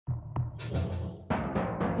So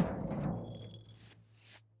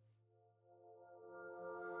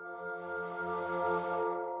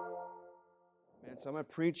I'm going to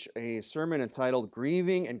preach a sermon entitled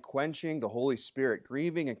Grieving and Quenching the Holy Spirit.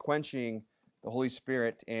 Grieving and Quenching the Holy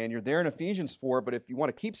Spirit. And you're there in Ephesians 4, but if you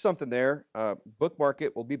want to keep something there, bookmark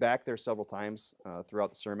it. We'll be back there several times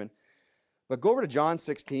throughout the sermon. But go over to John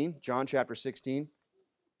 16, John chapter 16.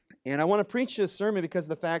 And I want to preach this sermon because of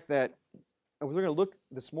the fact that, as we're going to look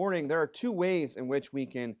this morning, there are two ways in which we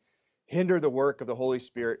can hinder the work of the Holy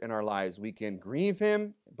Spirit in our lives. We can grieve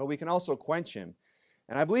Him, but we can also quench Him.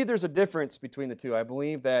 And I believe there's a difference between the two. I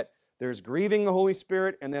believe that there's grieving the Holy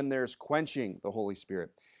Spirit and then there's quenching the Holy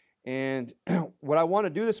Spirit. And what I want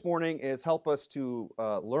to do this morning is help us to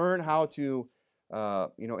learn how to,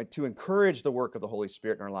 to encourage the work of the Holy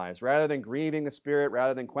Spirit in our lives. Rather than grieving the Spirit,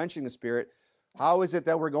 rather than quenching the Spirit, how is it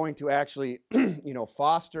that we're going to actually,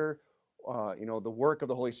 foster, the work of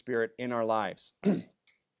the Holy Spirit in our lives?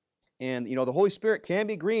 And, the Holy Spirit can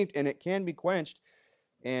be grieved and it can be quenched.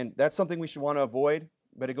 And that's something we should want to avoid.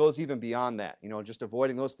 But it goes even beyond that. Just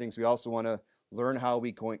avoiding those things, we also want to learn how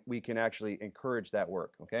we can actually encourage that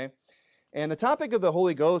work, okay? And the topic of the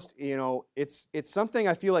Holy Ghost, it's something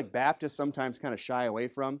I feel like Baptists sometimes kind of shy away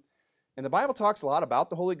from. And the Bible talks a lot about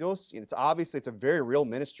the Holy Ghost. It's a very real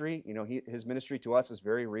ministry. His ministry to us is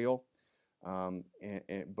very real.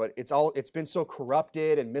 But it's been so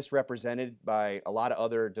corrupted and misrepresented by a lot of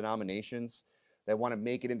other denominations that want to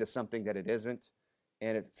make it into something that it isn't.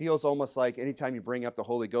 And it feels almost like anytime you bring up the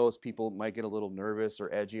Holy Ghost, people might get a little nervous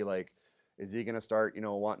or edgy, like, is he going to start,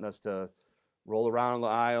 wanting us to roll around the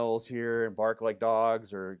aisles here and bark like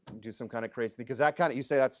dogs or do some kind of crazy thing? Because you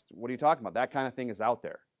say what are you talking about? That kind of thing is out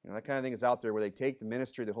there. That kind of thing is out there where they take the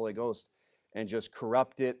ministry of the Holy Ghost and just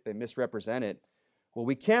corrupt it, they misrepresent it. Well,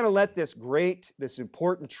 we can't let this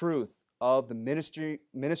important truth of the ministry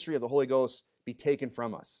of the Holy Ghost be taken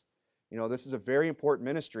from us. This is a very important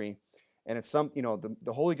ministry. And it's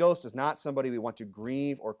the Holy Ghost is not somebody we want to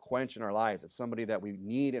grieve or quench in our lives. It's somebody that we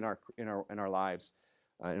need in our lives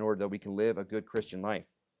in order that we can live a good Christian life.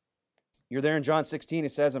 You're there in John 16.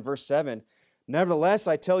 It says in verse 7, "Nevertheless,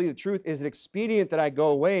 I tell you the truth, is it expedient that I go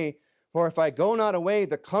away? For if I go not away,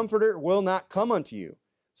 the Comforter will not come unto you."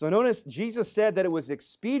 So notice Jesus said that it was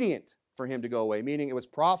expedient for Him to go away, meaning it was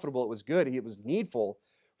profitable, it was good, it was needful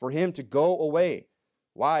for Him to go away.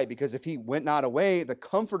 Why? Because if He went not away, the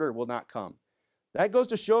Comforter will not come. That goes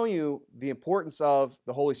to show you the importance of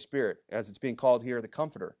the Holy Spirit, as it's being called here, the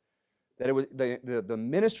Comforter. That it was the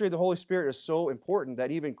ministry of the Holy Spirit is so important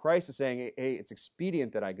that even Christ is saying, hey, it's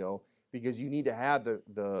expedient that I go, because you need to have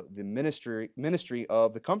the ministry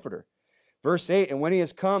of the Comforter. Verse 8, "And when He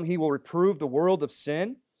has come, He will reprove the world of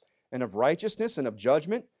sin and of righteousness and of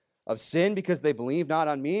judgment. Of sin, because they believe not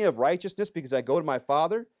on me. Of righteousness, because I go to my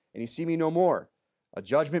Father, and ye see me no more. A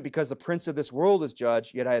judgment, because the prince of this world is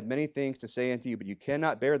judged. Yet I have many things to say unto you, but you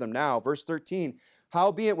cannot bear them now." Verse 13,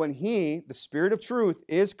 "Howbeit when He, the Spirit of truth,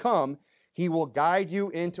 is come, He will guide you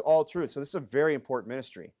into all truth." So this is a very important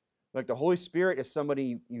ministry. Like, the Holy Spirit is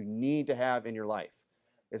somebody you need to have in your life.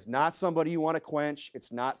 It's not somebody you want to quench.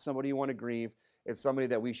 It's not somebody you want to grieve. It's somebody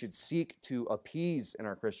that we should seek to appease in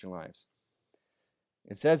our Christian lives.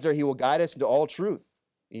 It says there, He will guide us into all truth.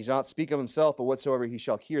 He shall not speak of Himself, but whatsoever He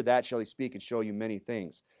shall hear, that shall He speak, and show you many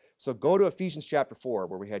things. So go to Ephesians chapter 4,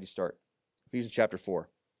 where we had you start. Ephesians chapter 4.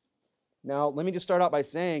 Now, let me just start out by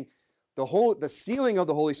saying the sealing of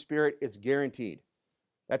the Holy Spirit is guaranteed.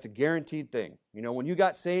 That's a guaranteed thing. When you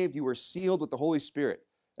got saved, you were sealed with the Holy Spirit.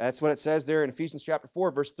 That's what it says there in Ephesians chapter 4,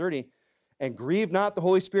 verse 30. "And grieve not the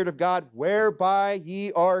Holy Spirit of God, whereby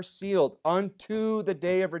ye are sealed unto the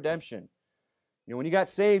day of redemption." When you got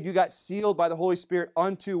saved, you got sealed by the Holy Spirit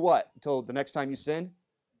unto what? Until the next time you sinned?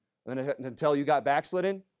 Until you got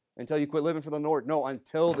backslidden? Until you quit living for the Lord? No,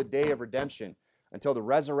 until the day of redemption. Until the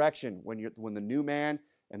resurrection, when the new man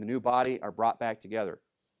and the new body are brought back together.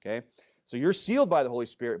 Okay? So you're sealed by the Holy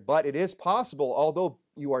Spirit, but it is possible, although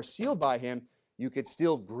you are sealed by Him, you could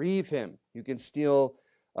still grieve Him. You could still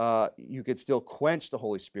quench the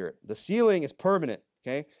Holy Spirit. The sealing is permanent.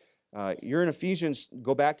 Okay? You're in Ephesians.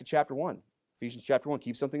 Go back to chapter 1. Ephesians chapter 1,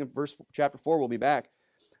 keep something in chapter 4, we'll be back.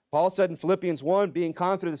 Paul said in Philippians 1, "Being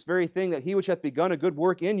confident of this very thing, that He which hath begun a good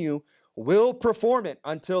work in you will perform it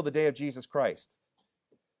until the day of Jesus Christ."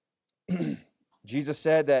 Jesus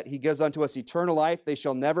said that He gives unto us eternal life. They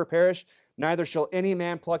shall never perish, neither shall any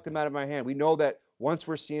man pluck them out of my hand. We know that once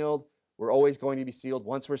we're sealed, we're always going to be sealed.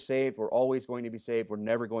 Once we're saved, we're always going to be saved. We're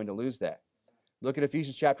never going to lose that. Look at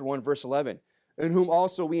Ephesians chapter 1, verse 11. "In whom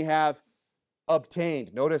also we have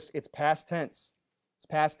obtained." Notice it's past tense. It's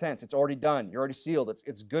past tense. It's already done. You're already sealed.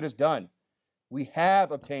 It's good as done. We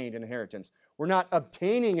have obtained an inheritance. We're not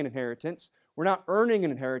obtaining an inheritance. We're not earning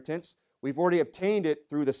an inheritance. We've already obtained it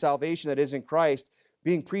through the salvation that is in Christ,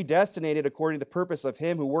 being predestinated according to the purpose of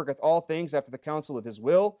him who worketh all things after the counsel of his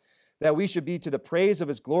will, that we should be to the praise of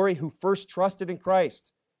his glory, who first trusted in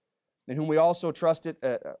Christ, in whom we also trusted,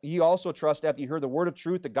 ye also trust after you heard the word of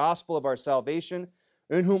truth, the gospel of our salvation,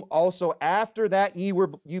 in whom also after that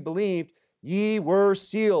you believed, ye were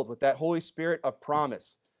sealed with that Holy Spirit of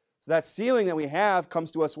promise. So that sealing that we have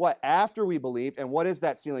comes to us what? After we believed. And what is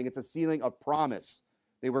that sealing? It's a sealing of promise.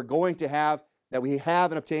 They were going to have, that we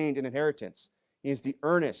have and obtained an inheritance. He is the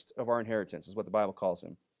earnest of our inheritance, is what the Bible calls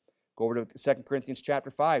him. Go over to 2 Corinthians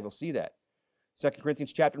chapter 5, you'll see that. 2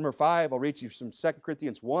 Corinthians chapter number 5, I'll read to you from 2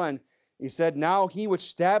 Corinthians 1. He said, now he which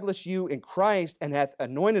established you in Christ and hath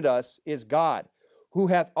anointed us is God, who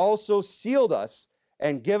hath also sealed us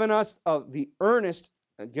and given us the earnest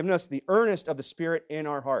of the Spirit in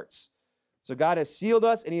our hearts. So God has sealed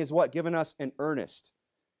us, and he has what? Given us an earnest.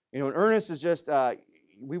 You know, an earnest is just,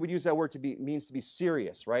 we would use that word means to be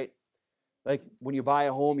serious, right? Like when you buy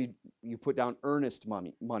a home, you put down earnest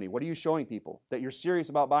money. What are you showing people? That you're serious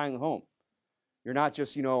about buying the home. You're not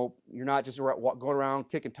just, going around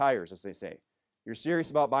kicking tires, as they say. You're serious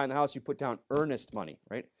about buying the house, you put down earnest money,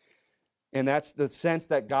 right? And that's the sense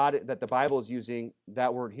that that the Bible is using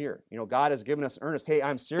that word here. You know, God has given us earnest. Hey,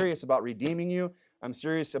 I'm serious about redeeming you. I'm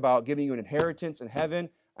serious about giving you an inheritance in heaven.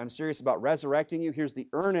 I'm serious about resurrecting you. Here's the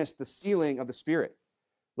earnest, the sealing of the Spirit.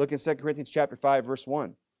 Look in 2 Corinthians chapter 5, verse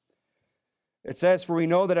 1. It says, for we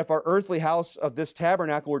know that if our earthly house of this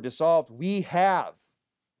tabernacle were dissolved, we have,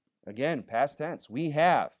 again, past tense, we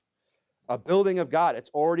have a building of God.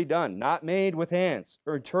 It's already done, not made with hands,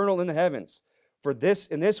 or eternal in the heavens. For this,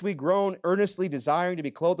 in this we groan, earnestly desiring to be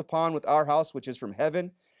clothed upon with our house which is from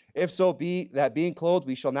heaven. If so be that being clothed,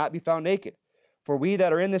 we shall not be found naked. For we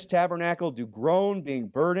that are in this tabernacle do groan, being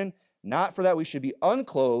burdened, not for that we should be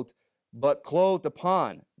unclothed, but clothed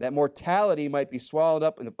upon, that mortality might be swallowed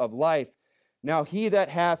up of life. Now he that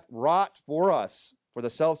hath wrought for us, for the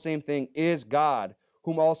selfsame thing, is God,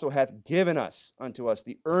 whom also hath given us unto us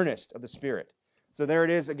the earnest of the Spirit. So there it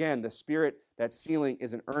is again, the Spirit, that sealing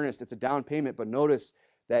is an earnest. It's a down payment, but notice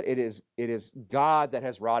that it is God that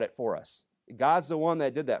has wrought it for us. God's the one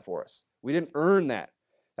that did that for us. We didn't earn that.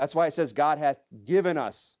 That's why it says God hath given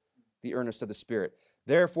us the earnest of the Spirit.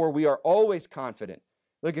 Therefore, we are always confident.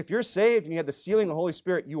 Look, if you're saved and you have the sealing of the Holy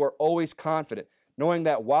Spirit, you are always confident, knowing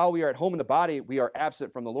that while we are at home in the body, we are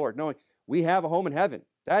absent from the Lord, knowing we have a home in heaven.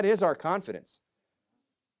 That is our confidence.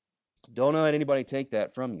 Don't let anybody take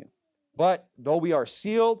that from you. But though we are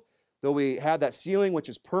sealed, though we have that sealing which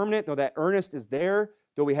is permanent, though that earnest is there,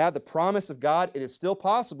 though we have the promise of God, it is still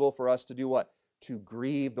possible for us to do what? To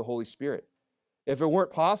grieve the Holy Spirit. If it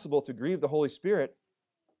weren't possible to grieve the Holy Spirit,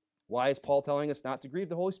 why is Paul telling us not to grieve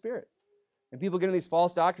the Holy Spirit? And people get in these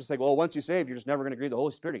false doctrines like, well, once you're saved, you're just never going to grieve the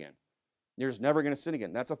Holy Spirit again. You're just never going to sin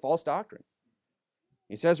again. That's a false doctrine.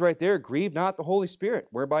 He says right there, grieve not the Holy Spirit,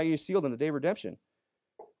 whereby you're sealed in the day of redemption.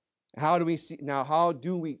 How do we see now?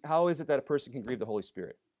 How is it that a person can grieve the Holy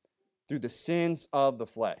Spirit? Through the sins of the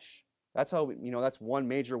flesh. That's how that's one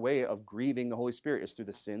major way of grieving the Holy Spirit is through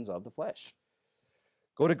the sins of the flesh.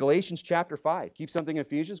 Go to Galatians chapter 5. Keep something in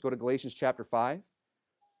Ephesians. Go to Galatians chapter 5.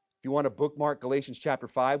 If you want to bookmark Galatians chapter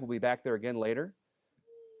 5, we'll be back there again later.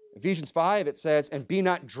 Ephesians 5, it says, and be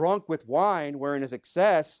not drunk with wine wherein is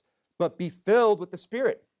excess, but be filled with the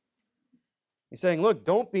Spirit. He's saying, look,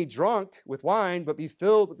 don't be drunk with wine, but be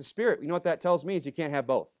filled with the Spirit. You know what that tells me is you can't have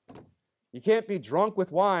both. You can't be drunk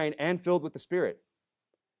with wine and filled with the Spirit.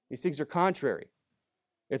 These things are contrary.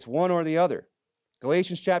 It's one or the other.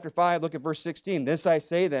 Galatians chapter 5, look at verse 16. This I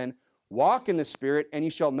say then, walk in the Spirit, and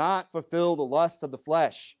ye shall not fulfill the lusts of the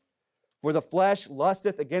flesh. For the flesh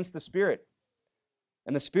lusteth against the Spirit,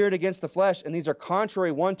 and the Spirit against the flesh, and these are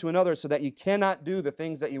contrary one to another, so that you cannot do the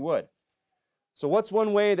things that you would. So what's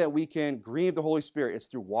one way that we can grieve the Holy Spirit? It's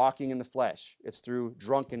through walking in the flesh. It's through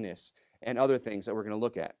drunkenness and other things that we're going to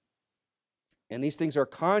look at. And these things are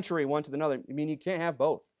contrary one to another. I mean, you can't have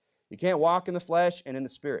both. You can't walk in the flesh and in the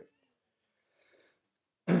Spirit.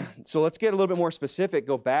 So let's get a little bit more specific.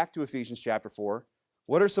 Go back to Ephesians chapter 4.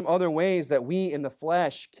 What are some other ways that we in the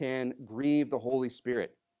flesh can grieve the Holy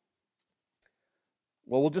Spirit?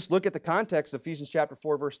 Well, we'll just look at the context of Ephesians chapter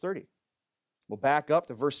 4, verse 30. We'll back up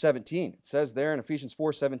to verse 17. It says there in Ephesians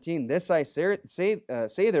 4:17, this I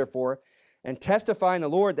say therefore, and testify in the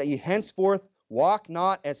Lord, that ye henceforth walk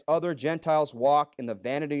not as other Gentiles walk in the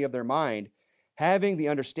vanity of their mind, having the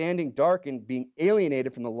understanding darkened, being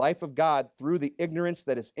alienated from the life of God through the ignorance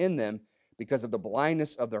that is in them, because of the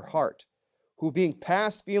blindness of their heart, who being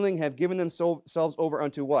past feeling have given themselves over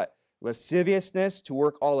unto what? lasciviousness, to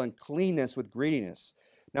work all uncleanness with greediness.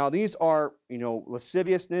 Now, these are,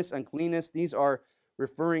 lasciviousness, uncleanness, these are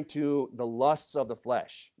referring to the lusts of the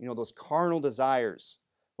flesh, those carnal desires,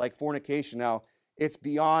 like fornication. Now, it's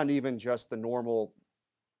beyond even just the normal,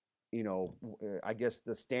 I guess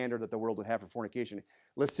the standard that the world would have for fornication.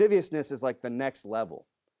 Lasciviousness is like the next level.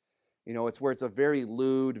 It's where it's a very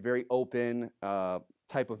lewd, very open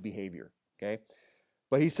type of behavior, okay?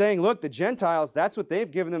 But he's saying, look, the Gentiles, that's what they've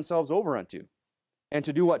given themselves over unto. And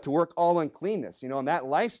to do what? To work all uncleanness. And that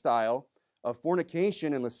lifestyle of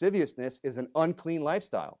fornication and lasciviousness is an unclean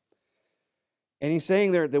lifestyle. And he's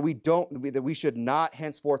saying there that we should not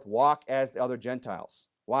henceforth walk as the other Gentiles.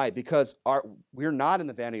 Why? Because we're not in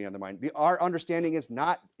the vanity of the mind. Our understanding is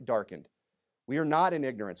not darkened. We are not in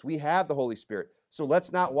ignorance. We have the Holy Spirit. So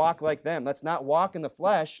let's not walk like them. Let's not walk in the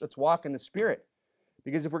flesh. Let's walk in the Spirit.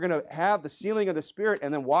 Because if we're going to have the sealing of the Spirit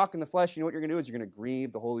and then walk in the flesh, what you're going to do is you're going to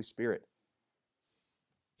grieve the Holy Spirit.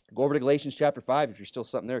 Go over to Galatians chapter 5 if you're still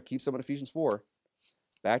something there. Keep some in Ephesians 4.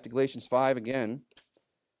 Back to Galatians 5 again.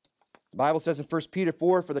 The Bible says in 1 Peter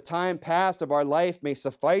 4, for the time past of our life may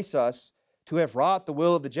suffice us to have wrought the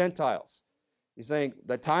will of the Gentiles. He's saying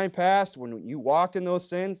the time past when you walked in those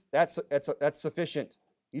sins, that's sufficient.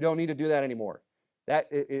 You don't need to do that anymore. That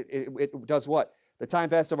it does what? The time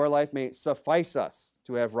past of our life may suffice us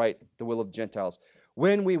to have right the will of the Gentiles.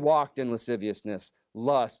 When we walked in lasciviousness,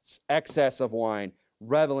 lusts, excess of wine,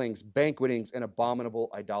 revelings, banquetings, and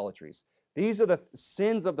abominable idolatries. These are the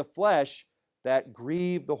sins of the flesh that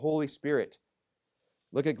grieve the Holy Spirit.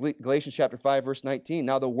 Look at Galatians chapter 5, verse 19.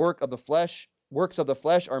 Now the works of the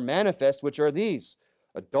flesh are manifest, which are these: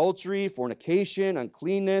 adultery, fornication,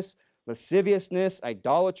 uncleanness, lasciviousness,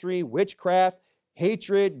 idolatry, witchcraft,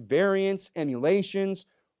 hatred, variance, emulations,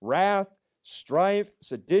 wrath, strife,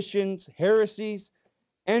 seditions, heresies,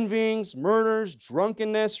 envyings, murders,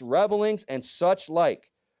 drunkenness, revelings, and such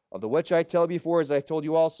like, of the which I tell before, as I told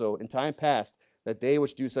you also in time past, that they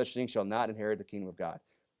which do such things shall not inherit the kingdom of God.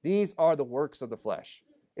 These are the works of the flesh.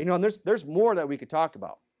 And there's more that we could talk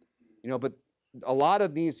about, but a lot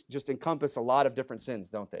of these just encompass a lot of different sins,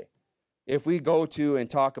 don't they? If we go to and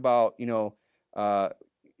talk about,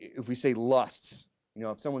 if we say lusts,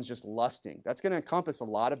 if someone's just lusting, that's going to encompass a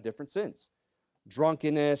lot of different sins.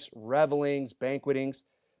 Drunkenness, revelings, banquetings.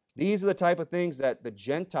 These are the type of things that the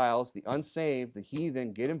Gentiles, the unsaved, the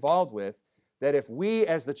heathen get involved with, that if we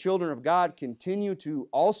as the children of God continue to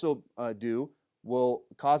also do, will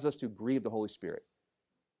cause us to grieve the Holy Spirit.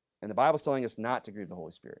 And the Bible's telling us not to grieve the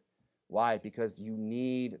Holy Spirit. Why? Because you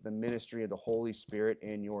need the ministry of the Holy Spirit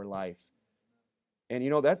in your life. And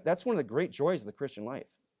that's one of the great joys of the Christian life,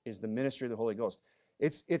 is the ministry of the Holy Ghost.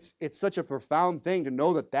 It's such a profound thing to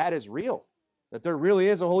know that that is real, that there really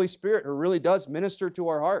is a Holy Spirit who really does minister to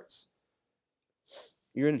our hearts.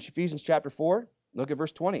 You're in Ephesians chapter 4. Look at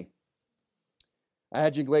verse 20. I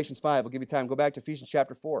had you in Galatians 5. I'll give you time. Go back to Ephesians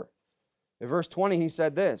chapter 4. In verse 20, he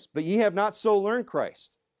said this: but ye have not so learned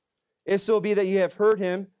Christ, if so be that ye have heard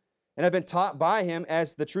him and have been taught by him,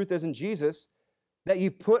 as the truth is in Jesus, that ye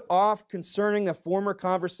put off concerning the former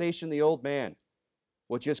conversation the old man,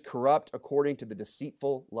 which is corrupt according to the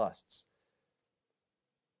deceitful lusts.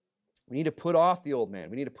 We need to put off the old man.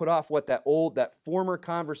 We need to put off that former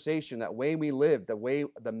conversation, that way we lived,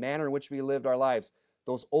 the manner in which we lived our lives,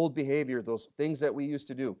 those old behaviors, those things that we used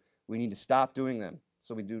to do. We need to stop doing them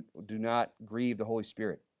so we do not grieve the Holy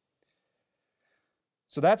Spirit.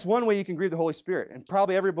 So that's one way you can grieve the Holy Spirit. And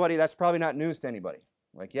probably everybody, that's probably not news to anybody.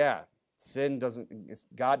 Like, yeah,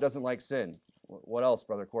 God doesn't like sin. What else,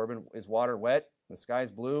 Brother Corbin? Is water wet? The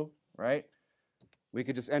sky's blue, right? We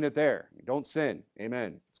could just end it there. Don't sin.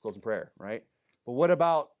 Amen. Let's close in prayer, right? But what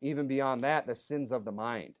about even beyond that, the sins of the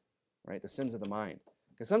mind, right? The sins of the mind.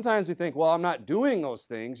 Because sometimes we think, well, I'm not doing those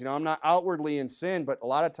things. I'm not outwardly in sin, but a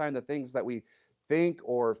lot of time the things that we think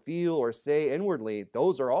or feel or say inwardly,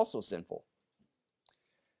 those are also sinful.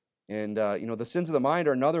 And, the sins of the mind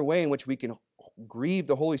are another way in which we can grieve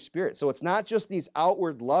the Holy Spirit. So it's not just these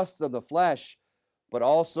outward lusts of the flesh, but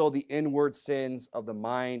also the inward sins of the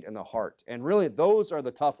mind and the heart. And really, those are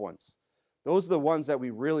the tough ones. Those are the ones that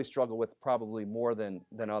we really struggle with probably more than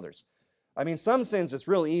others. I mean, some sins, it's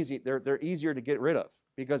really easy. They're easier to get rid of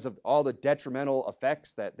because of all the detrimental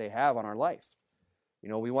effects that they have on our life.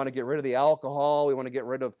 We want to get rid of the alcohol. We want to get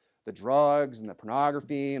rid of the drugs and the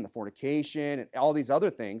pornography and the fornication and all these other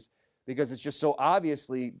things because it's just so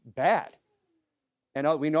obviously bad. And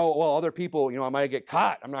we know, well, other people, I might get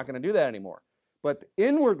caught. I'm not going to do that anymore. But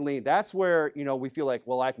inwardly, that's where, we feel like,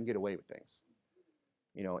 well, I can get away with things.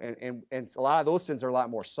 And a lot of those sins are a lot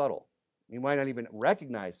more subtle. You might not even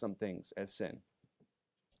recognize some things as sin.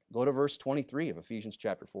 Go to verse 23 of Ephesians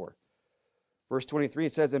chapter 4. Verse 23,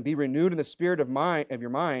 it says, and be renewed in the spirit of your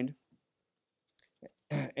mind,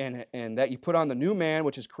 and that you put on the new man,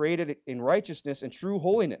 which is created in righteousness and true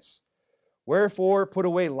holiness. Wherefore, put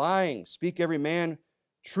away lying. Speak every man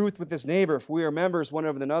truth with his neighbor, for we are members one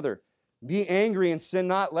of another. Be angry and sin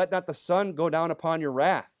not. Let not the sun go down upon your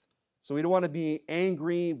wrath. So we don't want to be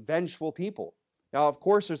angry, vengeful people. Now, of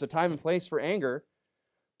course, there's a time and place for anger,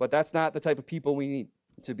 but that's not the type of people we need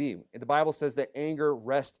to be. The Bible says that anger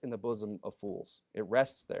rests in the bosom of fools. It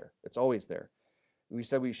rests there. It's always there. We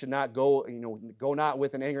said we should not go not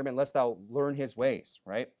with an angry man, lest thou learn his ways,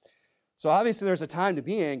 right? So obviously there's a time to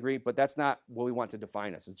be angry, but that's not what we want to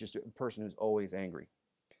define us. It's just a person who's always angry.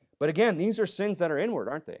 But again, these are sins that are inward,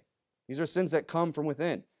 aren't they? These are sins that come from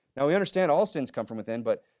within. Now, we understand all sins come from within,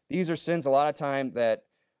 but these are sins a lot of time that,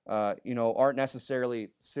 aren't necessarily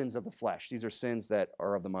sins of the flesh. These are sins that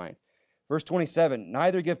are of the mind. Verse 27,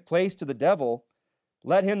 neither give place to the devil.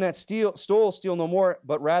 Let him that stole steal no more,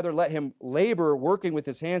 but rather let him labor, working with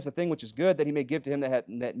his hands the thing which is good, that he may give to him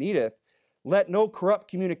that needeth. Let no corrupt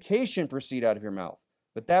communication proceed out of your mouth,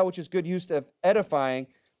 but that which is good used of edifying,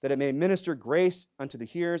 that it may minister grace unto the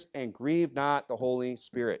hearers, and grieve not the Holy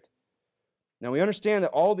Spirit. Now we understand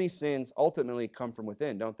that all these sins ultimately come from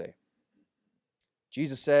within, don't they?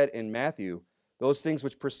 Jesus said in Matthew, those things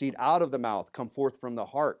which proceed out of the mouth come forth from the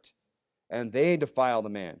heart, and they defile the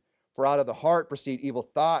man. For out of the heart proceed evil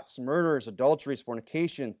thoughts, murders, adulteries,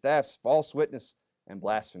 fornication, thefts, false witness, and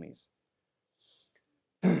blasphemies.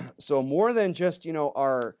 So more than just,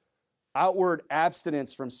 our outward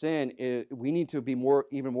abstinence from sin, we need to be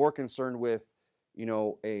even more concerned with,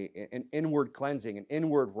 an inward cleansing, an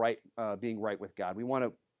inward being right with God. We want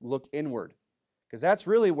to look inward, because that's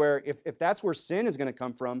really where, if that's where sin is going to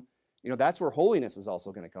come from, that's where holiness is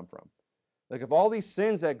also going to come from. Like if all these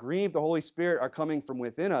sins that grieve the Holy Spirit are coming from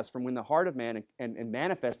within us, from in the heart of man and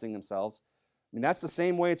manifesting themselves, that's the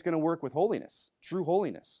same way it's going to work with holiness, true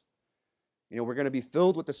holiness. We're going to be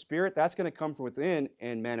filled with the Spirit. That's going to come from within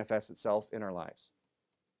and manifest itself in our lives.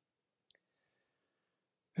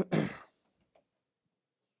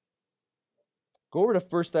 Go over to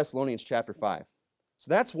 1 Thessalonians chapter 5. So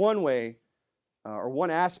that's one way, or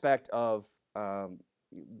one aspect of, how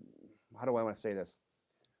do I want to say this?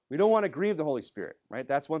 We don't want to grieve the Holy Spirit, right?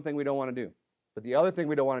 That's one thing we don't want to do. But the other thing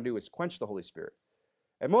we don't want to do is quench the Holy Spirit.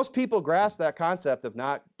 And most people grasp that concept of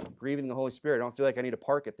not grieving the Holy Spirit. I don't feel like I need to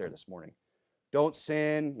park it there this morning. Don't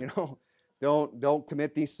sin, don't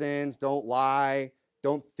commit these sins, don't lie,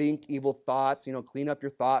 don't think evil thoughts, clean up your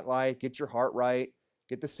thought life, get your heart right,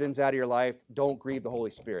 get the sins out of your life, don't grieve the Holy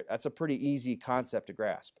Spirit. That's a pretty easy concept to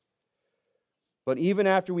grasp. But even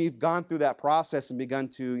after we've gone through that process and begun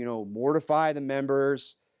to, mortify the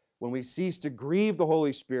members, when we cease to grieve the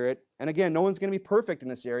Holy Spirit, and again, no one's going to be perfect in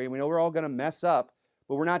this area. We know we're all going to mess up,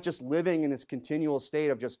 but we're not just living in this continual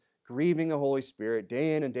state of just grieving the Holy Spirit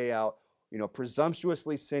day in and day out,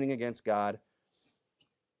 presumptuously sinning against God.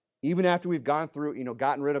 Even after we've gone through,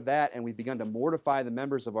 gotten rid of that and we've begun to mortify the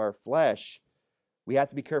members of our flesh, we have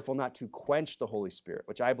to be careful not to quench the Holy Spirit,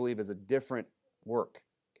 which I believe is a different work.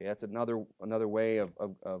 Okay, that's another way of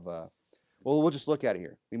we'll just look at it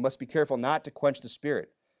here. We must be careful not to quench the Spirit.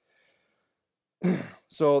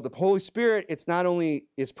 So the Holy Spirit, is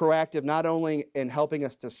proactive not only in helping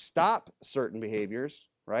us to stop certain behaviors,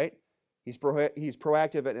 right? He's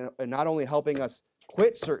proactive in not only helping us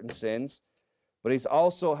quit certain sins, but he's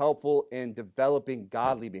also helpful in developing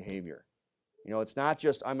godly behavior. It's not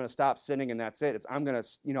just I'm going to stop sinning and that's it. It's I'm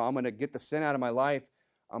going to get the sin out of my life.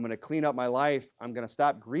 I'm going to clean up my life. I'm going to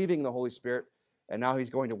stop grieving the Holy Spirit, and now he's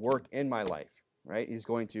going to work in my life, right? He's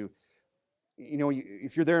going to,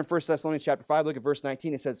 if you're there in 1 Thessalonians chapter 5, look at verse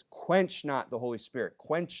 19. It says, quench not the Holy Spirit.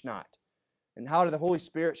 Quench not. And how did the Holy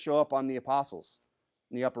Spirit show up on the apostles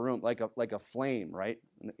in the upper room? Like a flame, right?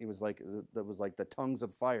 It was like the tongues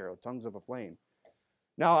of fire, tongues of a flame.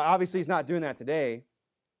 Now, obviously, he's not doing that today,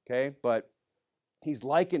 okay? But he's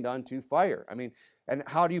likened unto fire. And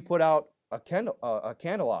how do you put out a candle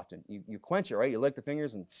often? You quench it, right? You lick the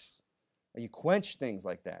fingers and you quench things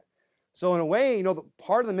like that. So in a way, the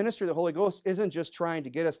part of the ministry of the Holy Ghost isn't just trying to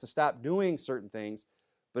get us to stop doing certain things,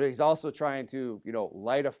 but he's also trying to,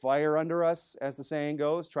 light a fire under us, as the saying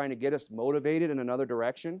goes, trying to get us motivated in another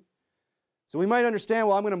direction. So we might understand,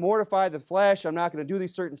 well, I'm going to mortify the flesh. I'm not going to do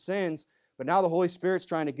these certain sins. But now the Holy Spirit's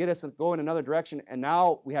trying to get us to go in another direction. And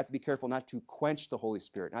now we have to be careful not to quench the Holy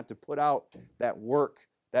Spirit, not to put out that work,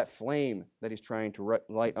 that flame that he's trying to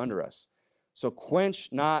light under us. So quench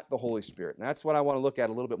not the Holy Spirit. And that's what I want to look at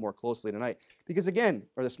a little bit more closely tonight. Because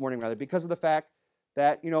this morning, because of the fact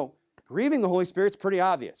that, grieving the Holy Spirit is pretty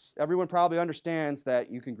obvious. Everyone probably understands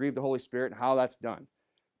that you can grieve the Holy Spirit and how that's done.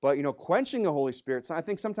 But, quenching the Holy Spirit, so I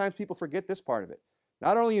think sometimes people forget this part of it.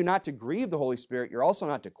 Not only are you not to grieve the Holy Spirit, you're also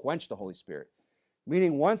not to quench the Holy Spirit.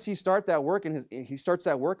 Meaning once he starts that work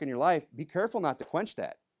in your life, be careful not to quench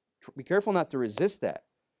that. Be careful not to resist that.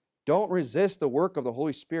 Don't resist the work of the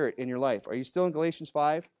Holy Spirit in your life. Are you still in Galatians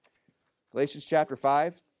 5? Galatians chapter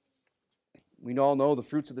 5. We all know the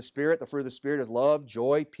fruits of the Spirit. The fruit of the Spirit is love,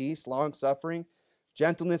 joy, peace, long-suffering,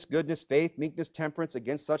 gentleness, goodness, faith, meekness, temperance.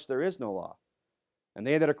 Against such there is no law. And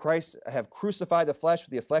they that are Christ have crucified the flesh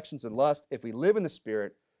with the affections and lust. If we live in the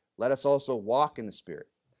Spirit, let us also walk in the Spirit.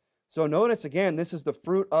 So notice again, this is the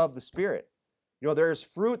fruit of the Spirit. There is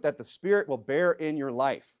fruit that the Spirit will bear in your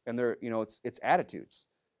life. And it's attitudes.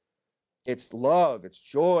 It's love, it's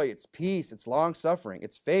joy, it's peace, it's long-suffering,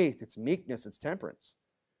 it's faith, it's meekness, it's temperance.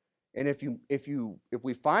 And if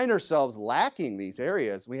we find ourselves lacking these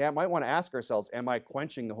areas, we might want to ask ourselves, am I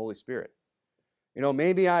quenching the Holy Spirit?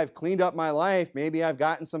 Maybe I've cleaned up my life, maybe I've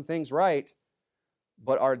gotten some things right,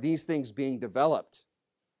 but are these things being developed?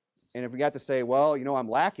 And if we got to say, well, I'm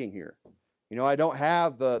lacking here. I don't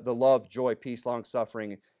have the love, joy, peace,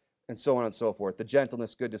 long-suffering, and so on and so forth, the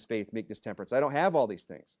gentleness, goodness, faith, meekness, temperance. I don't have all these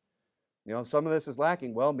things. Some of this is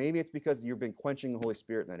lacking. Well, maybe it's because you've been quenching the Holy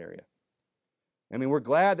Spirit in that area. We're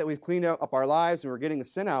glad that we've cleaned up our lives and we're getting the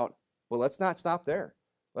sin out, but let's not stop there.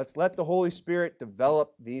 Let's let the Holy Spirit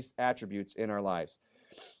develop these attributes in our lives.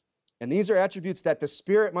 And these are attributes that the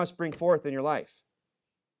Spirit must bring forth in your life.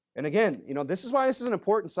 And again, this is why this is an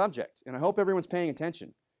important subject, and I hope everyone's paying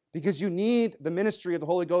attention, because you need the ministry of the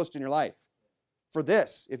Holy Ghost in your life for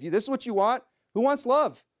this. If this is what you want, who wants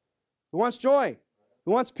love? Who wants joy?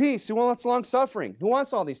 Who wants peace? Who wants long-suffering? Who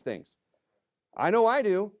wants all these things? I know I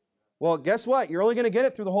do. Well, guess what? You're only going to get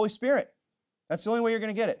it through the Holy Spirit. That's the only way you're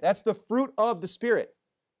going to get it. That's the fruit of the Spirit.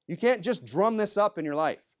 You can't just drum this up in your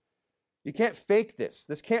life. You can't fake this.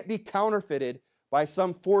 This can't be counterfeited by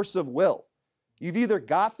some force of will. You've either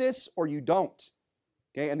got this or you don't.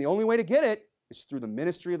 Okay? And the only way to get it is through the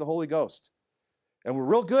ministry of the Holy Ghost. And we're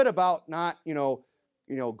real good about not,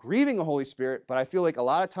 grieving the Holy Spirit, but I feel like a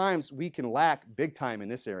lot of times we can lack big time in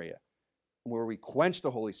this area, where we quench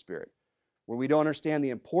the Holy Spirit, where we don't understand the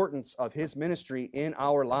importance of His ministry in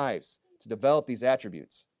our lives to develop these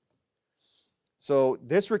attributes. So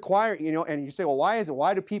this requires, and you say, well, why is it?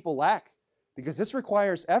 Why do people lack? Because this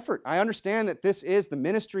requires effort. I understand that this is the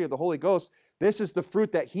ministry of the Holy Ghost. This is the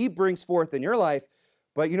fruit that He brings forth in your life.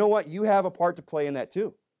 But you know what? You have a part to play in that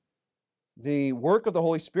too. The work of the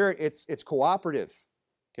Holy Spirit, it's cooperative.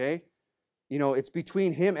 Okay? It's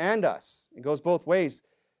between Him and us. It goes both ways.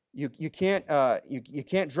 You can't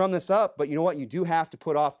drum this up, but you know what? You do have to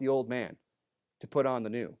put off the old man to put on the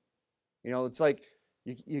new. It's like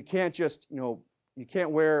you can't just, you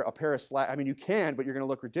can't wear a pair of slacks. You can, but you're going to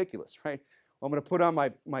look ridiculous, right? Well, I'm going to put on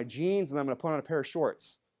my jeans and I'm going to put on a pair of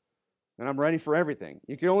shorts. And I'm ready for everything.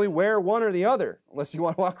 You can only wear one or the other unless you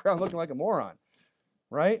want to walk around looking like a moron,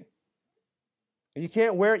 right? And you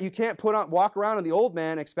can't walk around in the old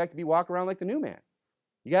man and expect to be walk around like the new man.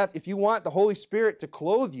 If you want the Holy Spirit to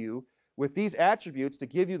clothe you with these attributes, to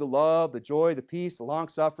give you the love, the joy, the peace, the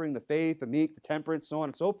long-suffering, the faith, the meek, the temperance, so on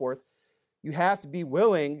and so forth, you have to be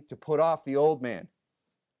willing to put off the old man.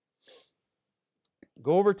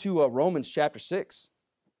 Go over to Romans chapter 6.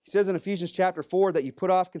 He says in Ephesians chapter 4 that you put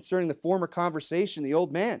off concerning the former conversation the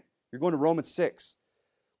old man. You're going to Romans 6.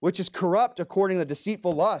 Which is corrupt according to the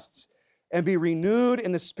deceitful lusts, and be renewed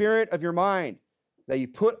in the spirit of your mind, that you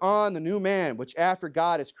put on the new man, which after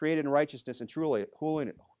God is created in righteousness and true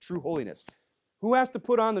holiness. Who has to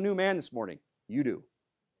put on the new man this morning? You do.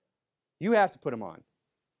 You have to put him on.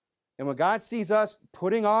 And when God sees us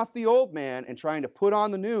putting off the old man and trying to put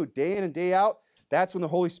on the new day in and day out, that's when the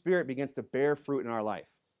Holy Spirit begins to bear fruit in our life,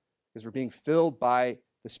 because we're being filled by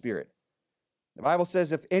the Spirit. The Bible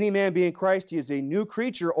says, if any man be in Christ, he is a new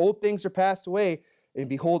creature. Old things are passed away, and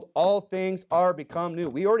behold, all things are become new.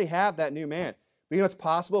 We already have that new man. But it's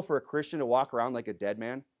possible for a Christian to walk around like a dead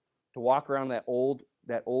man, to walk around that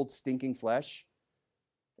old stinking flesh,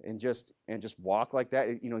 and just walk like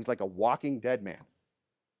that. He's like a walking dead man.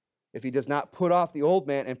 If he does not put off the old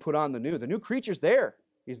man and put on the new creature's there.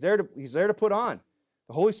 He's there to put on.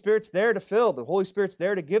 The Holy Spirit's there to fill. The Holy Spirit's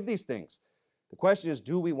there to give these things. The question is,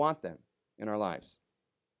 do we want them in our lives?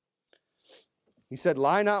 He said,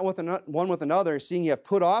 lie not one with another, seeing ye have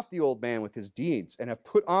put off the old man with his deeds, and have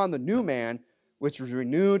put on the new man, which was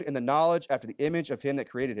renewed in the knowledge after the image of him that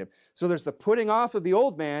created him. So there's the putting off of the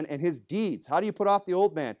old man and his deeds. How do you put off the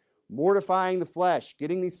old man? Mortifying the flesh,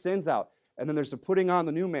 getting these sins out. And then there's the putting on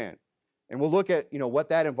the new man. And we'll look at what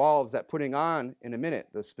that involves, that putting on, in a minute,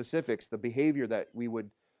 the specifics, the behavior that we would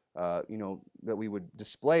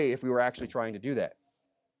display if we were actually trying to do that.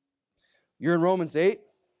 You're in Romans 8.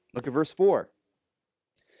 Look at verse 4.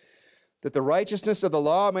 That the righteousness of the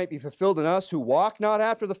law might be fulfilled in us who walk not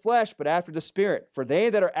after the flesh, but after the Spirit. For they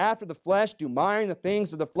that are after the flesh do mind the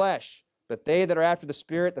things of the flesh, but they that are after the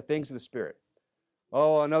Spirit, the things of the Spirit.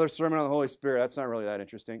 Oh, another sermon on the Holy Spirit. That's not really that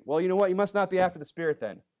interesting. Well, you know what? You must not be after the Spirit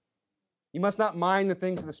then. You must not mind the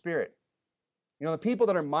things of the Spirit. You know, the people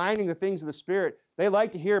that are minding the things of the Spirit, they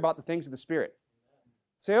like to hear about the things of the Spirit.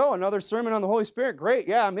 Say, oh, another sermon on the Holy Spirit. Great.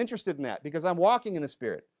 Yeah, I'm interested in that because I'm walking in the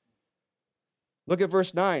Spirit. Look at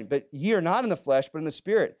verse 9. But ye are not in the flesh, but in the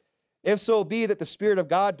Spirit. If so be that the Spirit of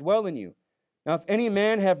God dwell in you. Now, if any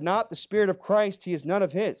man have not the Spirit of Christ, he is none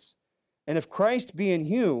of his. And if Christ be in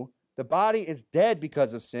you, the body is dead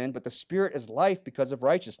because of sin, but the Spirit is life because of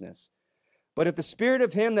righteousness. But if the Spirit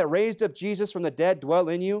of him that raised up Jesus from the dead dwell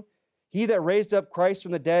in you, he that raised up Christ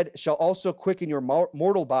from the dead shall also quicken your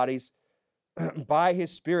mortal bodies by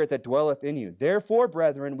his Spirit that dwelleth in you. Therefore,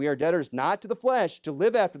 brethren, we are debtors not to the flesh, to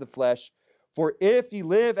live after the flesh. For if ye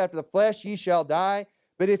live after the flesh, ye shall die.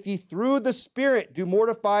 But if ye through the Spirit do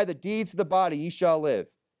mortify the deeds of the body, ye shall live.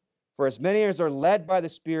 For as many as are led by the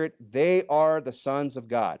Spirit, they are the sons of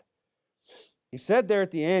God. He said there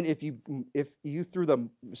at the end, if you through the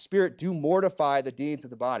Spirit do mortify the deeds of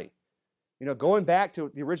the body. You know, going back to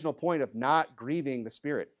the original point of not grieving the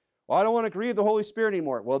Spirit. Well, I don't want to grieve the Holy Spirit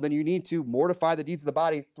anymore. Well, then you need to mortify the deeds of the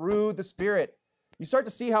body through the Spirit. You start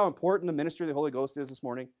to see how important the ministry of the Holy Ghost is this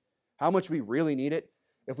morning. How much we really need it.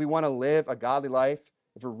 If we want to live a godly life,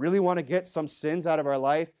 if we really want to get some sins out of our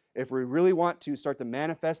life, if we really want to start to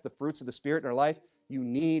manifest the fruits of the Spirit in our life, you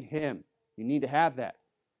need Him. You need to have that.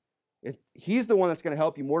 He's the one that's going to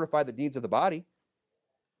help you mortify the deeds of the body.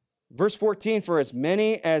 Verse 14, for as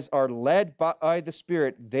many as are led by the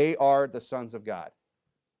Spirit, they are the sons of God.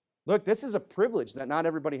 Look, this is a privilege that not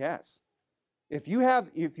everybody has. If you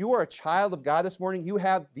are a child of God this morning, you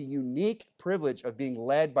have the unique privilege of being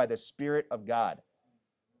led by the Spirit of God.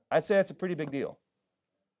 I'd say that's a pretty big deal.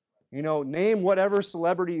 You know, name whatever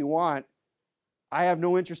celebrity you want. I have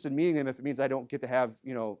no interest in meeting them if it means I don't get to have,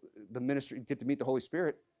 you know, the ministry, get to meet the Holy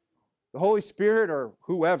Spirit. The Holy Spirit or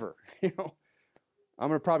whoever, you know. I'm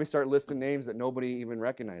going to probably start listing names that nobody even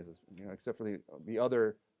recognizes, you know, except for the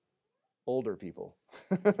other older people.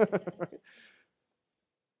 Right?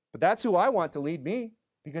 But that's who I want to lead me,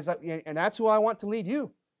 and that's who I want to lead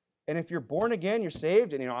you. And if you're born again, you're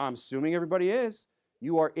saved, and you know, I'm assuming everybody is,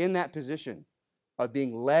 you are in that position of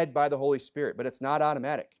being led by the Holy Spirit, but it's not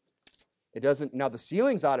automatic. It doesn't, now the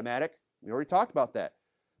sealing's automatic. We already talked about that.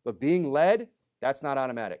 But being led, that's not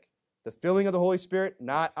automatic. The filling of the Holy Spirit,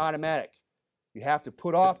 not automatic. You have to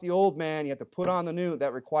put off the old man. You have to put on the new.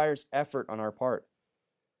 That requires effort on our part.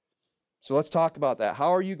 So let's talk about that. How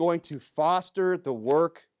are you going to foster the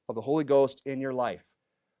work of the Holy Ghost in your life?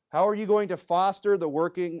 How are you going to foster the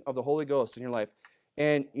working of the Holy Ghost in your life?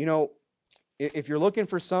 And, you know, if you're looking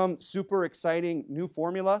for some super exciting new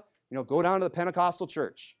formula, you know, go down to the Pentecostal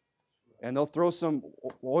church. And they'll throw some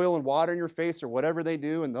oil and water in your face or whatever they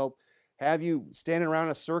do, and they'll have you standing around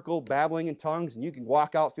in a circle, babbling in tongues, and you can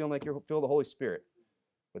walk out feeling like you're filled with the Holy Spirit.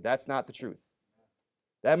 But that's not the truth.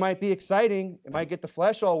 That might be exciting. It might get the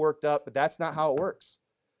flesh all worked up, but that's not how it works.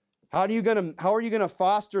 How are you going to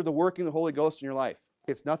foster the working of the Holy Ghost in your life?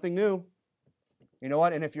 It's nothing new. You know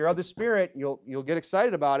what? And if you're of the Spirit, you'll get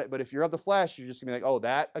excited about it. But if you're of the flesh, you're just going to be like, oh,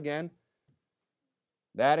 that again?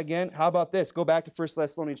 That again? How about this? Go back to 1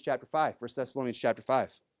 Thessalonians chapter 5. 1 Thessalonians chapter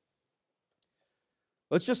 5.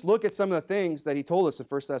 Let's just look at some of the things that he told us in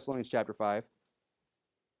 1 Thessalonians chapter 5.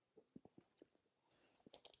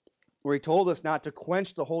 Where he told us not to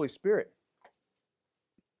quench the Holy Spirit.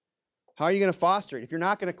 How are you going to foster it? If you're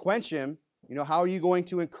not going to quench him, you know, how are you going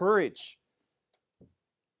to encourage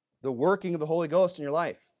the working of the Holy Ghost in your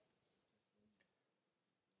life?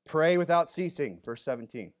 Pray without ceasing, verse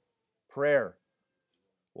 17. Prayer.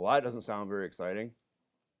 Well, that doesn't sound very exciting.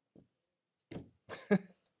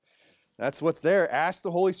 That's what's there. Ask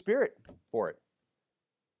the Holy Spirit for it.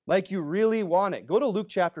 Like you really want it. Go to Luke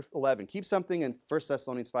chapter 11. Keep something in 1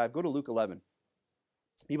 Thessalonians 5. Go to Luke 11.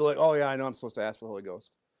 People are like, oh yeah, I know I'm supposed to ask for the Holy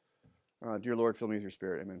Ghost. Dear Lord, fill me with your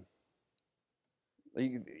Spirit. Amen.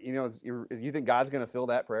 You know, you think God's going to fill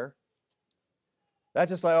that prayer?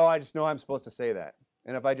 That's just like, oh, I just know I'm supposed to say that.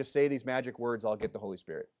 And if I just say these magic words, I'll get the Holy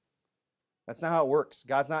Spirit. That's not how it works.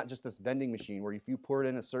 God's not just this vending machine where if you pour it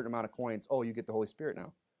in a certain amount of coins, oh, you get the Holy Spirit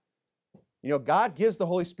now. You know, God gives the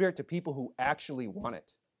Holy Spirit to people who actually want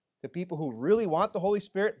it. The people who really want the Holy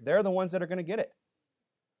Spirit, they're the ones that are going to get it.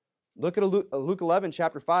 Look at Luke 11,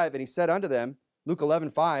 chapter 5, and he said unto them, Luke 11,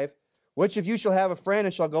 5, which of you shall have a friend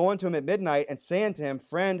and shall go unto him at midnight and say unto him,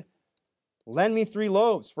 Friend, Lend me 3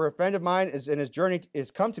 loaves, for a friend of mine is in his journey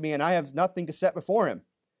is come to me, and I have nothing to set before him.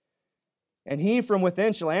 And he from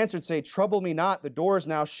within shall answer and say, trouble me not, the door is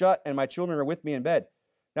now shut, and my children are with me in bed.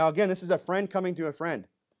 Now again, this is a friend coming to a friend.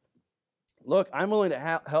 Look, I'm willing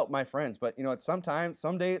to help my friends, but some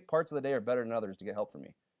parts of the day are better than others to get help from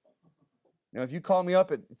me. If you call me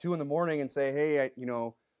up at 2 in the morning and say, hey,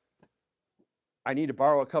 I need to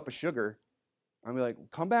borrow a cup of sugar, I'm like,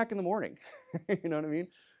 come back in the morning. You know what I mean?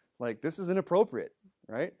 Like, this is inappropriate,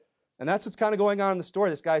 right? And that's what's kind of going on in the story.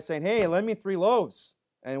 This guy's saying, hey, lend me 3 loaves.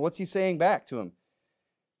 And what's he saying back to him?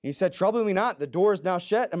 He said, trouble me not. The door is now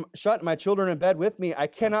shut, and my children are in bed with me. I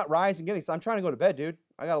cannot rise and give thee. So I'm trying to go to bed, dude.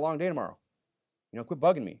 I got a long day tomorrow. Quit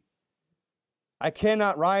bugging me. I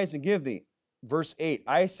cannot rise and give thee. Verse 8,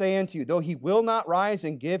 I say unto you, though he will not rise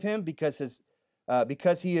and give him because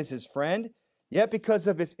he is his friend, yet because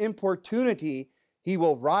of his importunity, he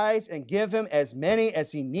will rise and give him as many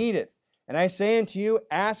as he needeth. And I say unto you,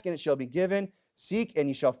 ask and it shall be given, seek and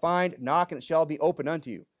ye shall find, knock and it shall be opened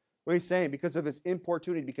unto you. What he's saying, because of his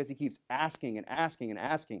importunity, because he keeps asking and asking and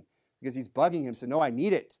asking, because he's bugging him, so no, I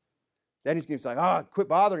need it. Then he's going to be like, quit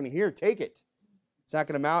bothering me, here, take it. It's not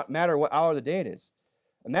going to matter what hour of the day it is.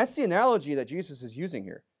 And that's the analogy that Jesus is using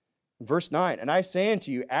here. Verse 9, and I say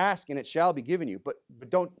unto you, ask and it shall be given you. But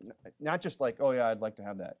don't, not just like, oh yeah, I'd like to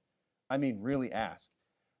have that. I mean, really ask.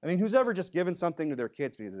 I mean, who's ever just given something to their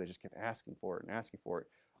kids because they just kept asking for it and asking for it?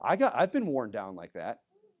 I've been worn down like that.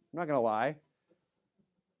 I'm not going to lie.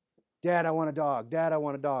 Dad, I want a dog. Dad, I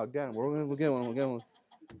want a dog. Dad, we'll get one. We'll get one.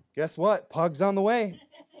 Guess what? Pug's on the way.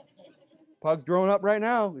 Pug's growing up right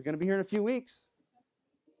now. He's going to be here in a few weeks.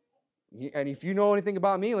 And if you know anything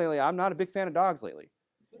about me lately, I'm not a big fan of dogs lately.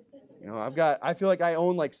 I feel like I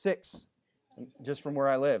own like 6 just from where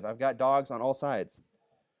I live. I've got dogs on all sides.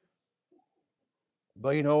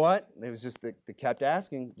 But you know what? It was just they kept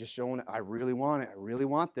asking, just showing, I really want it. I really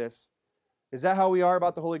want this. Is that how we are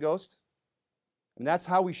about the Holy Ghost? And that's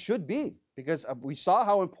how we should be, because we saw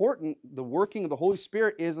how important the working of the Holy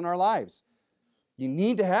Spirit is in our lives. You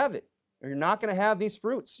need to have it, or you're not going to have these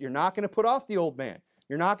fruits. You're not going to put off the old man.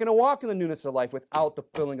 You're not going to walk in the newness of life without the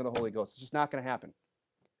filling of the Holy Ghost. It's just not going to happen.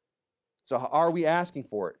 So are we asking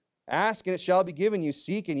for it? Ask and it shall be given you.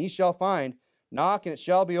 Seek and ye shall find. Knock and it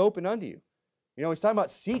shall be opened unto you. He's talking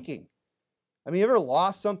about seeking. I mean, you ever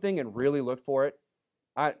lost something and really looked for it?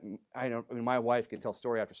 My wife can tell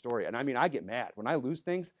story after story. And I mean, I get mad. When I lose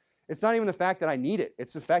things, it's not even the fact that I need it.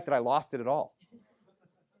 It's the fact that I lost it at all.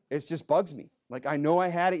 It just bugs me. Like, I know I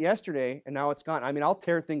had it yesterday and now it's gone. I mean, I'll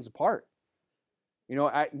tear things apart.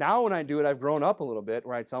 Now when I do it, I've grown up a little bit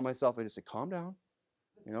where I tell myself, I just say, calm down,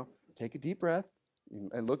 take a deep breath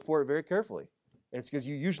and look for it very carefully. It's because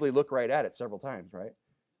you usually look right at it several times, right?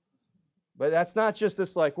 But that's not just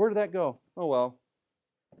this like, where did that go? Oh, well.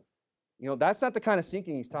 That's not the kind of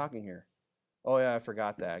seeking he's talking here. Oh, yeah, I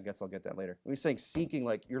forgot that. I guess I'll get that later. He's saying seeking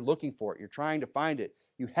like you're looking for it. You're trying to find it.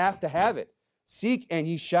 You have to have it. Seek and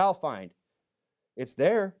ye shall find. It's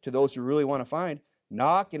there to those who really want to find.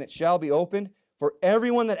 Knock and it shall be opened. For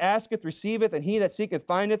everyone that asketh receiveth, and he that seeketh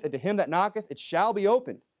findeth, and to him that knocketh it shall be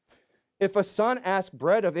opened. If a son ask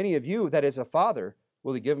bread of any of you that is a father,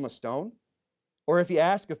 will he give him a stone? Or if he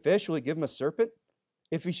ask a fish, will he give him a serpent?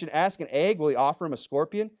 If he should ask an egg, will he offer him a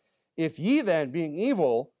scorpion? If ye then, being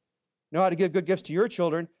evil, know how to give good gifts to your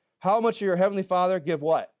children, how much of your heavenly Father give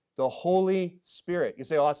what? The Holy Spirit. You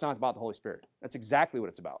say, oh, that's not about the Holy Spirit. That's exactly what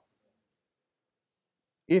it's about.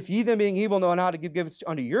 If ye then, being evil, know how to give gifts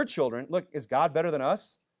unto your children, look, is God better than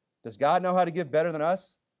us? Does God know how to give better than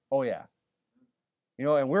us? Oh, yeah.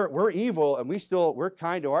 And we're evil, and we're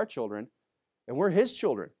kind to our children, and we're his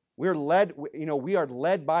children. We are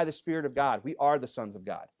led by the Spirit of God. We are the sons of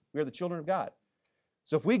God. We are the children of God.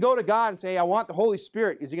 So if we go to God and say, I want the Holy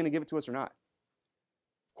Spirit, is he going to give it to us or not?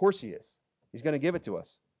 Of course he is. He's going to give it to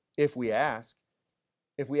us if we ask.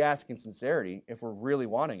 If we ask in sincerity, if we're really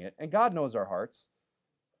wanting it. And God knows our hearts.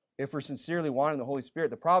 If we're sincerely wanting the Holy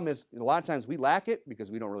Spirit, the problem is a lot of times we lack it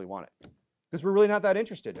because we don't really want it. Because we're really not that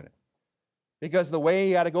interested in it. Because the way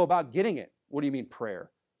you got to go about getting it, what do you mean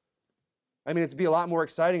prayer? I mean, it'd be a lot more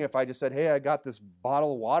exciting if I just said, hey, I got this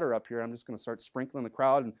bottle of water up here. I'm just going to start sprinkling the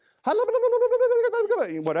crowd and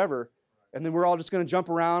whatever. And then we're all just going to jump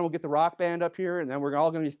around. We'll get the rock band up here, and then we're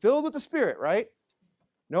all going to be filled with the Spirit, right?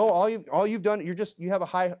 No, all you've done, you have a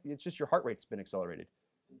high, it's just your heart rate's been accelerated.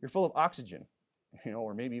 You're full of oxygen,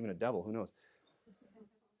 or maybe even a devil, who knows?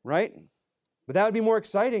 Right? But that would be more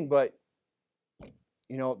exciting, but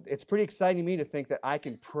it's pretty exciting to me to think that I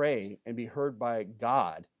can pray and be heard by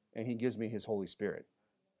God, and he gives me his Holy Spirit.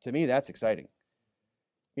 To me, that's exciting.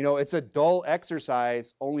 It's a dull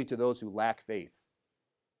exercise only to those who lack faith.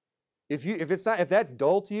 If that's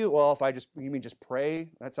dull to you, well, you mean just pray,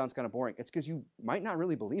 that sounds kind of boring. It's because you might not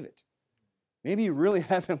really believe it. Maybe you really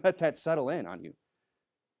haven't let that settle in on you.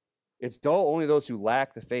 It's dull only those who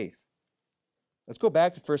lack the faith. Let's go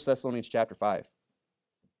back to 1 Thessalonians chapter 5.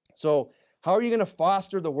 So, how are you going to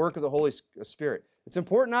foster the work of the Holy Spirit? It's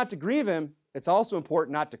important not to grieve him. It's also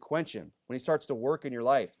important not to quench him when he starts to work in your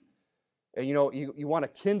life. And you want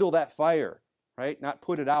to kindle that fire, right? Not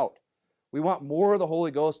put it out. We want more of the Holy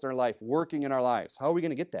Ghost in our life, working in our lives. How are we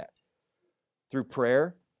going to get that? Through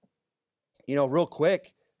prayer. Real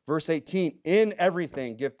quick, verse 18, in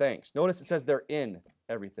everything give thanks. Notice it says they're in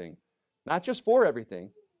everything. Not just for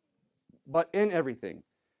everything, but in everything.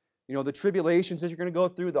 The tribulations that you're going to go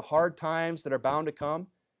through, the hard times that are bound to come,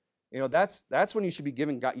 that's when you should be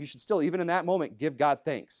giving God, you should still, even in that moment, give God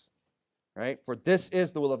thanks, right? For this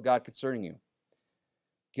is the will of God concerning you.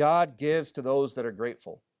 God gives to those that are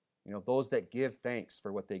grateful, those that give thanks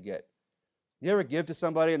for what they get. You ever give to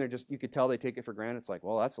somebody and you could tell they take it for granted? It's like,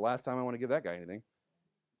 well, that's the last time I want to give that guy anything.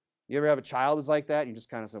 You ever have a child that's like that and you just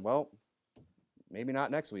kind of say, well, maybe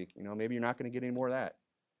not next week. Maybe you're not going to get any more of that.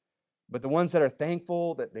 But the ones that are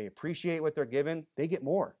thankful, that they appreciate what they're given, they get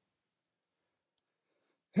more.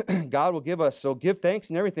 God will give us. So give thanks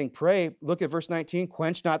in everything. Pray. Look at verse 19.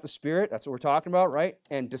 Quench not the spirit. That's what we're talking about, right?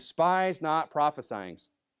 And despise not prophesying.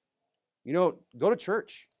 Go to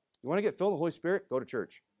church. You want to get filled with the Holy Spirit? Go to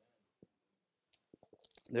church.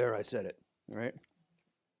 There, I said it. All right?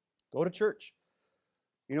 Go to church.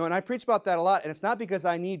 And I preach about that a lot. And it's not because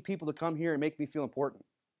I need people to come here and make me feel important.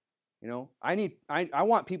 I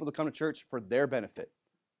want people to come to church for their benefit.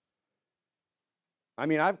 I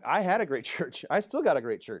mean, I had a great church. I still got a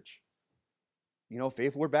great church.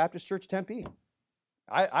 Faithful Word Baptist Church, Tempe.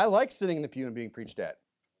 I like sitting in the pew and being preached at.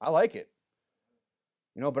 I like it.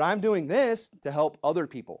 But I'm doing this to help other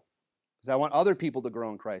people. Because I want other people to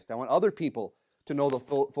grow in Christ. I want other people to know the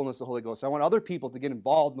fullness of the Holy Ghost. I want other people to get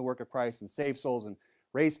involved in the work of Christ and save souls and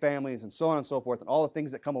raise families and so on and so forth and all the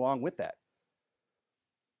things that come along with that.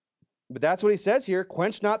 But that's what he says here.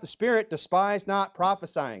 Quench not the spirit, despise not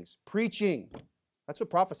prophesying. Preaching. That's what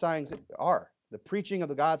prophesying are. The preaching of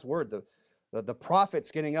the God's word. The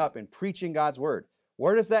prophets getting up and preaching God's word.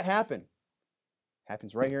 Where does that happen?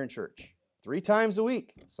 Happens right here in church. 3 times a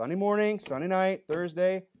week. Sunday morning, Sunday night,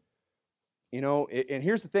 Thursday. And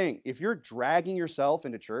here's the thing. If you're dragging yourself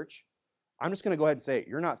into church, I'm just going to go ahead and say it.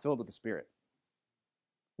 You're not filled with the Spirit.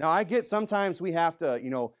 Now, I get sometimes we have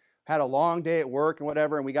to, had a long day at work and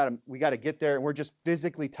whatever, and we got to get there, and we're just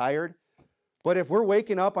physically tired. But if we're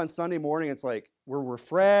waking up on Sunday morning, it's like we're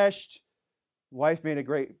refreshed, wife made a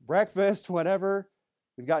great breakfast, whatever.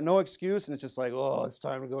 We've got no excuse, and it's just like, oh, it's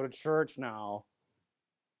time to go to church now.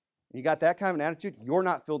 You got that kind of an attitude, you're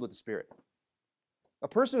not filled with the Spirit. A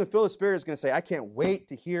person who's filled with the Spirit is going to say, I can't wait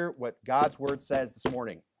to hear what God's Word says this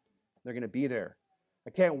morning. They're going to be there.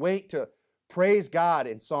 I can't wait to praise God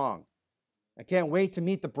in song. I can't wait to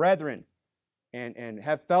meet the brethren and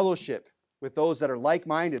have fellowship with those that are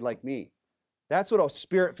like-minded like me. That's what a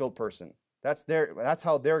Spirit-filled person, that's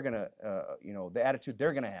how they're going to, the attitude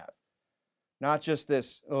they're going to have. Not just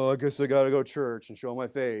this, oh, I guess I got to go to church and show my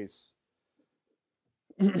face.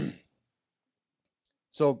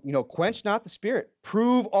 So, quench not the Spirit.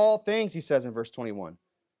 Prove all things, he says in verse 21.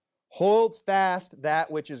 Hold fast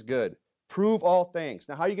that which is good. Prove all things.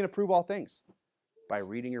 Now, how are you going to prove all things? By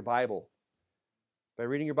reading your Bible. By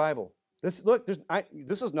reading your Bible. This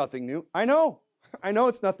is nothing new. I know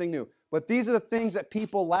it's nothing new. But these are the things that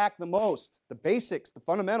people lack the most. The basics, the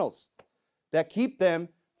fundamentals that keep them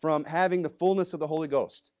from having the fullness of the Holy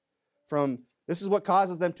Ghost. This is what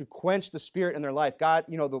causes them to quench the Spirit in their life. God,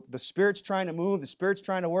 the Spirit's trying to move. The Spirit's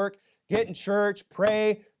trying to work. Get in church.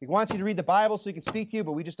 Pray. He wants you to read the Bible so he can speak to you,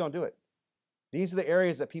 but we just don't do it. These are the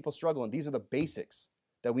areas that people struggle in. These are the basics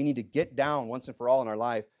that we need to get down once and for all in our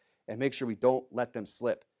life and make sure we don't let them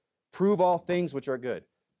slip. Prove all things which are good.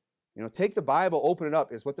 Take the Bible, open it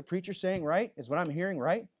up. Is what the preacher's saying right? Is what I'm hearing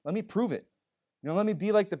right? Let me prove it. Let me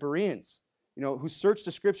be like the Bereans, who search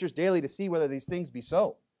the Scriptures daily to see whether these things be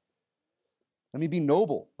so. Let me be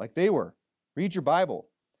noble like they were. Read your Bible.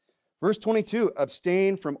 Verse 22,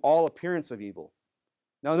 abstain from all appearance of evil.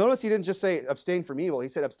 Now notice he didn't just say abstain from evil. He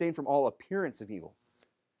said abstain from all appearance of evil.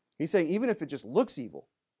 He's saying even if it just looks evil,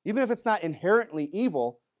 even if it's not inherently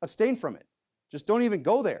evil, abstain from it. Just don't even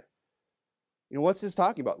go there. What's this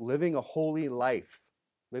talking about? Living a holy life.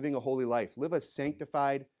 Living a holy life. Live a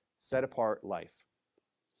sanctified, set-apart life.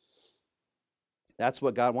 That's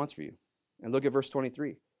what God wants for you. And look at verse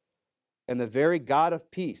 23. And the very God of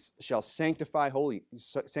peace shall sanctify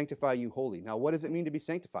you holy. Now, what does it mean to be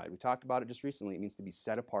sanctified? We talked about it just recently. It means to be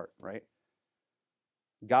set apart, right?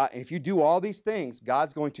 God, if you do all these things,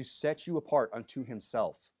 God's going to set you apart unto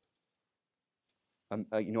himself.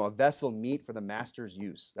 A vessel meet for the master's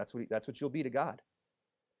use. That's what you'll be to God.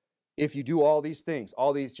 If you do all these things,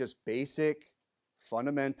 all these just basic,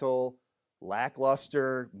 fundamental,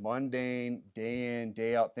 lackluster, mundane, day in,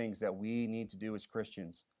 day out things that we need to do as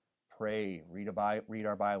Christians. Pray, read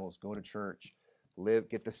our Bibles, go to church,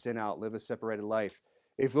 get the sin out, live a separated life.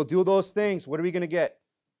 If we'll do those things, what are we going to get?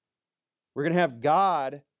 We're going to have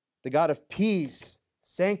God, the God of peace,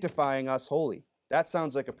 sanctifying us holy. That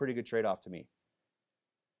sounds like a pretty good trade-off to me.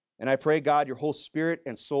 And I pray, God, your whole spirit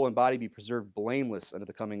and soul and body be preserved blameless unto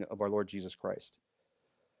the coming of our Lord Jesus Christ.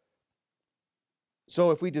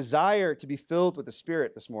 So if we desire to be filled with the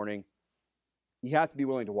Spirit this morning, you have to be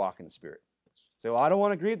willing to walk in the Spirit. Say, well, I don't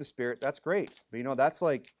want to grieve the Spirit. That's great. But that's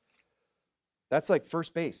like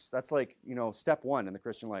first base. That's like, step one in the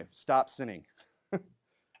Christian life. Stop sinning.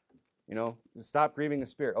 Stop grieving the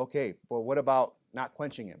Spirit. Okay, well, what about not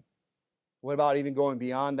quenching him? What about even going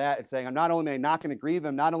beyond that and saying, I'm not only not going to grieve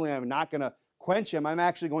him, not only am I not going to quench him, I'm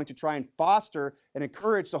actually going to try and foster and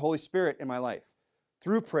encourage the Holy Spirit in my life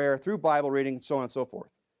through prayer, through Bible reading, and so on and so forth.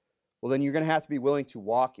 Well, then you're going to have to be willing to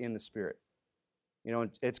walk in the Spirit.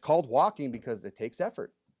 It's called walking because it takes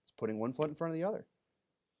effort. It's putting one foot in front of the other.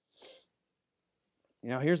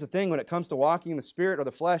 Here's the thing. When it comes to walking in the Spirit or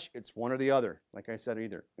the flesh, it's one or the other, like I said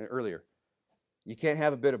earlier. You can't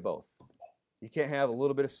have a bit of both. You can't have a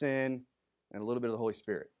little bit of sin and a little bit of the Holy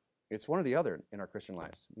Spirit. It's one or the other in our Christian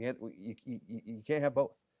lives. You can't have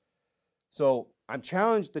both. So the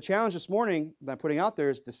challenge this morning that I'm putting out there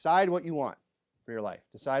is decide what you want for your life.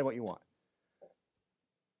 Decide what you want.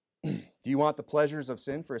 Do you want the pleasures of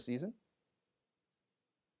sin for a season?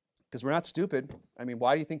 Because we're not stupid.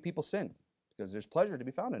 Why do you think people sin? Because there's pleasure to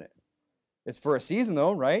be found in it. It's for a season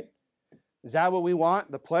though, right? Is that what we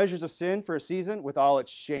want? The pleasures of sin for a season with all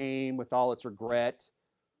its shame, with all its regret,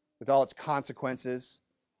 with all its consequences?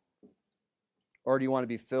 Or do you want to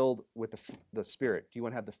be filled with the Spirit? Do you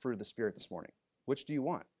want to have the fruit of the Spirit this morning? Which do you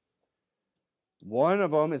want? One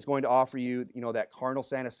of them is going to offer you, that carnal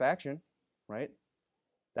satisfaction, right?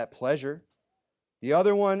 That pleasure. The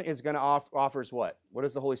other one is going to offers what? What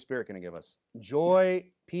is the Holy Spirit going to give us? Joy,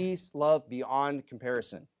 peace, love beyond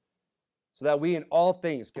comparison. So that we in all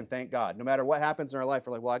things can thank God. No matter what happens in our life,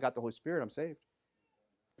 we're like, well, I got the Holy Spirit, I'm saved.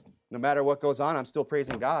 No matter what goes on, I'm still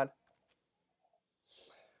praising God.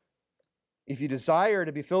 If you desire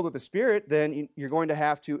to be filled with the Spirit, then you're going to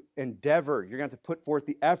have to endeavor. You're going to have to put forth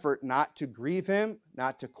the effort not to grieve him,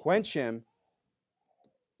 not to quench him,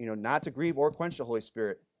 not to grieve or quench the Holy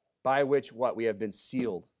Spirit, by which we have been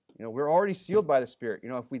sealed. We're already sealed by the Spirit.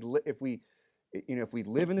 If we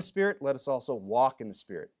live in the Spirit, let us also walk in the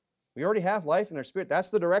Spirit. We already have life in our spirit. That's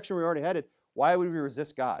the direction we're already headed. Why would we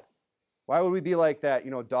resist God? Why would we be like that,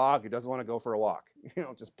 dog who doesn't want to go for a walk?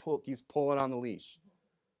 Just keeps pulling on the leash.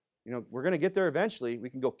 We're going to get there eventually. We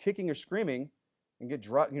can go kicking or screaming and get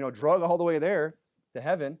drug all the way there to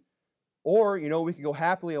heaven. Or, we could go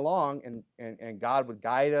happily along and God would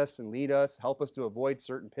guide us and lead us, help us to avoid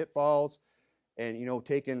certain pitfalls and,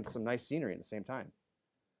 take in some nice scenery at the same time.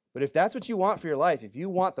 But if that's what you want for your life, if you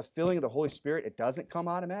want the filling of the Holy Spirit, it doesn't come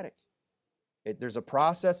automatic. There's a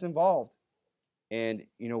process involved. And,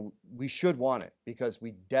 we should want it because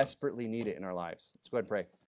we desperately need it in our lives. Let's go ahead and pray.